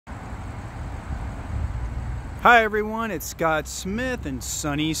Hi everyone, it's Scott Smith in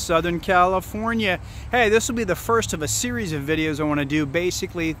sunny Southern California. Hey, this will be the first of a series of videos I want to do,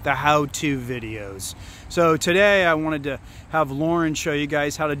 basically the how-to videos. So today I wanted to have Lauren show you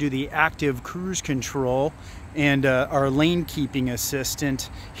guys how to do the active cruise control and our lane keeping assistant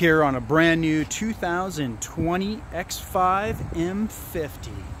here on a brand new 2020 X5 M50.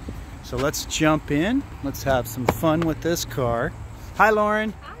 So let's jump in, let's have some fun with this car. Hi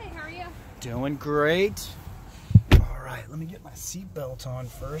Lauren. Hi, how are you? Doing great. Let me get my seatbelt on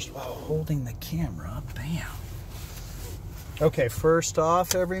first while holding the camera. Bam. Okay, first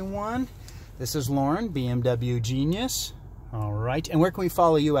off, everyone, this is Lauren, BMW Genius. All right, and where can we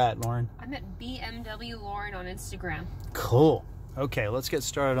follow you at, Lauren? I'm at BMW Lauren on Instagram. Cool. Okay, let's get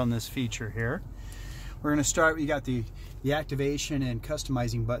started on this feature here. We're going to start, we got the activation and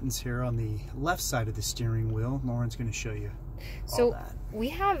customizing buttons here on the left side of the steering wheel. Lauren's going to show you all that. We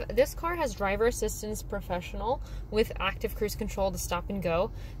have, this car has driver assistance professional with active cruise control to stop and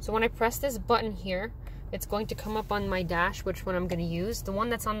go. So when I press this button here, it's going to come up on my dash which one I'm going to use. The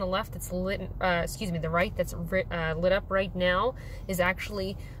one that's on the left that's lit, the right that's lit up right now is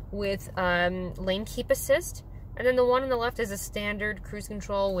actually with lane keep assist. And then the one on the left is a standard cruise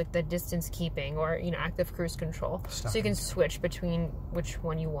control with the distance keeping, or active cruise control. So you can switch between which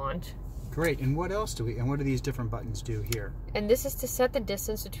one you want. Great. And what else do what do these different buttons do here? And this is to set the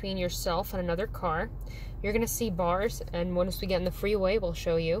distance between yourself and another car. You're going to see bars, and once we get in the freeway, we'll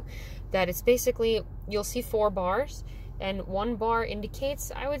show you that it's basically, you'll see 4 bars, and 1 bar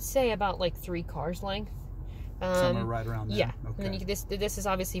indicates, I would say, about like 3 cars length. Somewhere right around there. Yeah. Okay. And then this is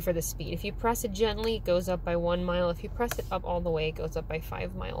obviously for the speed. If you press it gently, it goes up by 1 mile. If you press it up all the way, it goes up by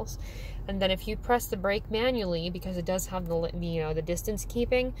 5 miles. And then if you press the brake manually, because it does have the distance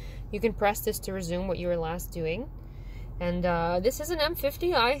keeping, you can press this to resume what you were last doing. And this is an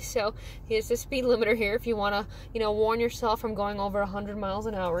M50i, so here's the speed limiter here if you want to, warn yourself from going over 100 miles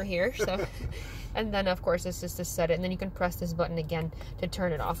an hour here. So. And then, of course, this is to set it, and then you can press this button again to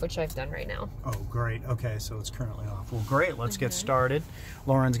turn it off, which I've done right now. Oh, great. Okay, so it's currently off. Well, great. Let's get started.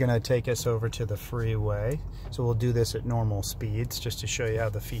 Lauren's going to take us over to the freeway. So we'll do this at normal speeds just to show you how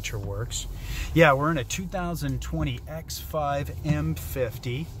the feature works. Yeah, we're in a 2020 X5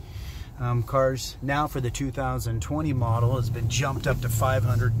 M50. Cars now for the 2020 model has been jumped up to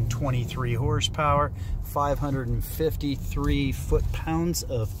 523 horsepower, 553 foot-pounds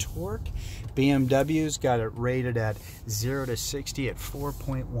of torque. BMW's got it rated at 0 to 60 at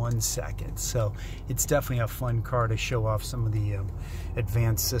 4.1 seconds. So it's definitely a fun car to show off some of the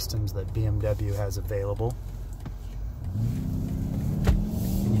advanced systems that BMW has available.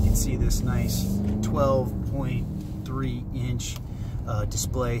 And you can see this nice 12.3-inch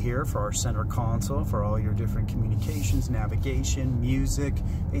display here for our center console for all your different communications, navigation, music,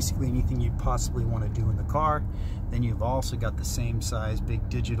 basically anything you'd possibly want to do in the car. Then you've also got the same size big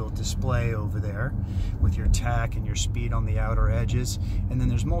digital display over there with your tach and your speed on the outer edges. And then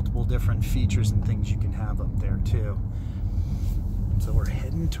there's multiple different features and things you can have up there too. So we're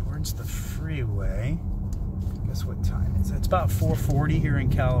heading towards the freeway. Guess what time is it? It's about 4:40 here in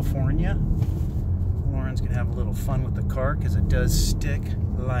California. Lauren's gonna have a little fun with the car because it does stick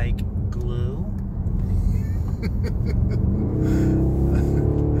like glue.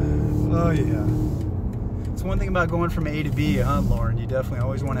 Oh yeah. It's one thing about going from A to B, huh, Lauren? You definitely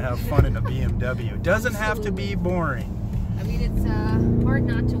always want to have fun in a BMW. It doesn't have to be boring. I mean, it's hard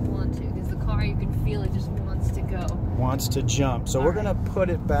not to want to, because the car, you can feel it just wants to go. Wants to jump. So we're going to put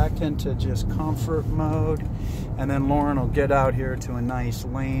it back into just comfort mode, and then Lauren will get out here to a nice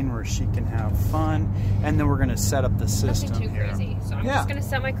lane where she can have fun, and then we're going to set up the system. Nothing too crazy. So I'm just going to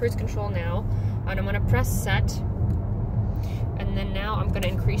set my cruise control now, and I'm going to press set, and then now I'm going to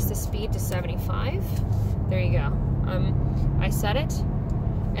increase the speed to 75. There you go. I set it,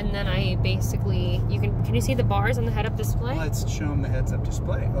 and then I basically, can you see the bars on the head-up display? Let's show them the heads-up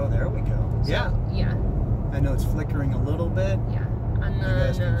display. Oh, there we go. So, yeah. Yeah. I know it's flickering a little bit. Yeah. And you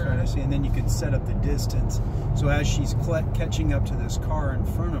guys can kind of see, and then you can set up the distance. So as she's catching up to this car in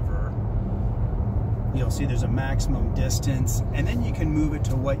front of her, you'll see there's a maximum distance, and then you can move it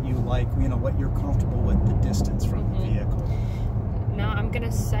to what you like, what you're comfortable with the distance from the vehicle. Now I'm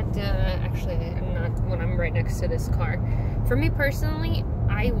gonna set, actually not when I'm right next to this car. For me personally,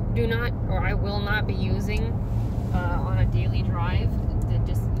 I will not be using on a daily drive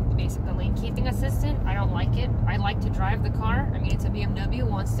the lane keeping assistant. I don't like it. I like to drive the car. I mean, it's a BMW,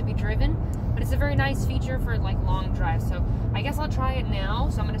 wants to be driven, but it's a very nice feature for like long drives. So I guess I'll try it now.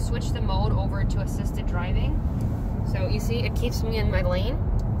 So I'm gonna switch the mode over to assisted driving. So you see, it keeps me in my lane.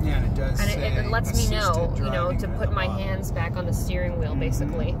 Yeah, and it does it lets me know, you know, to put my bottom. hands back on the steering wheel,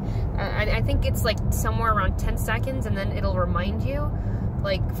 basically. I think it's like somewhere around 10 seconds, and then it'll remind you.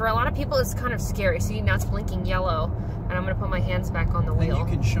 Like, for a lot of people, it's kind of scary. See, now it's blinking yellow, and I'm going to put my hands back on the wheel. And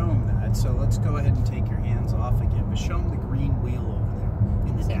you can show them that. So let's go ahead and take your hands off again, but show them the green wheel over there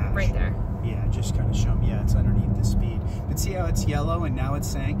in the dash. Right there. Yeah, just kind of show them, yeah, it's underneath the speed. But see how it's yellow and now it's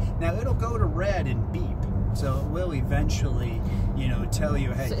saying, now it'll go to red and beep. So it will eventually, you know, tell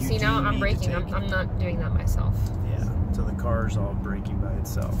you, hey, See, now I'm braking. I'm not doing that myself. Yeah, so the car's all braking by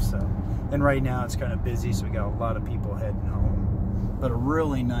itself. So, and right now it's kind of busy, so we got a lot of people heading home. But a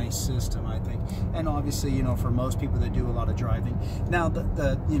really nice system, I think. And obviously, you know, for most people that do a lot of driving. Now,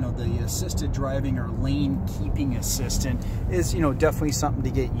 the assisted driving or lane keeping assistant is, you know, definitely something to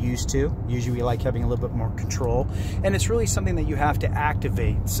get used to. Usually we like having a little bit more control. And it's really something that you have to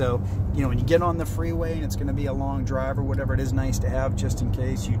activate. So, you know, when you get on the freeway and it's going to be a long drive or whatever, it is nice to have just in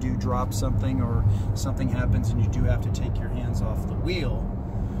case you do drop something or something happens and you do have to take your hands off the wheel.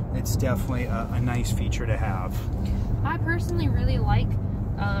 It's definitely a nice feature to have. I personally really like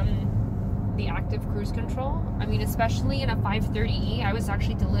the active cruise control. I mean, especially in a 530e. I was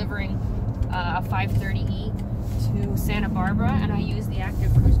actually delivering a 530e to Santa Barbara, and I used the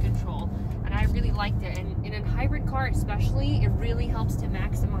active cruise control, and I really liked it. And in a hybrid car especially, it really helps to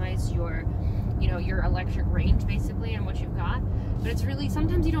maximize your, you know, your electric range basically and what you've got. But it's really,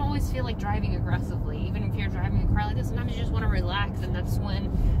 sometimes you don't always feel like driving aggressively. Even if you're driving a car like this, sometimes you just want to relax, and that's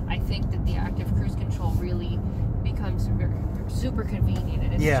when I think that the active cruise control really becomes super convenient,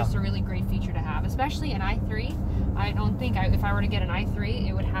 and it's just a really great feature to have, especially an i3. I don't think if I were to get an i3,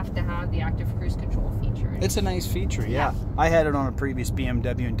 it would have to have the active cruise control feature. It's a nice feature, yeah. I had it on a previous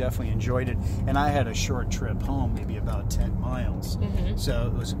BMW and definitely enjoyed it, and I had a short trip home, maybe about 10 miles. So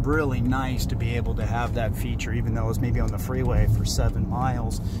it was really nice to be able to have that feature, even though it was maybe on the freeway for 7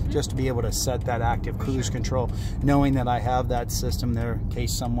 miles, just to be able to set that active cruise control, knowing that I have that system there in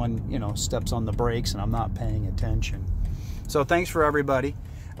case someone, you know, steps on the brakes and I'm not paying attention. So thanks for everybody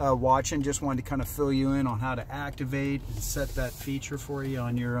watching. Just wanted to kind of fill you in on how to activate and set that feature for you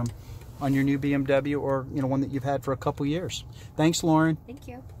on your new BMW, or, you know, one that you've had for a couple years. Thanks, Lauren. Thank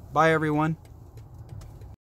you. Bye, everyone.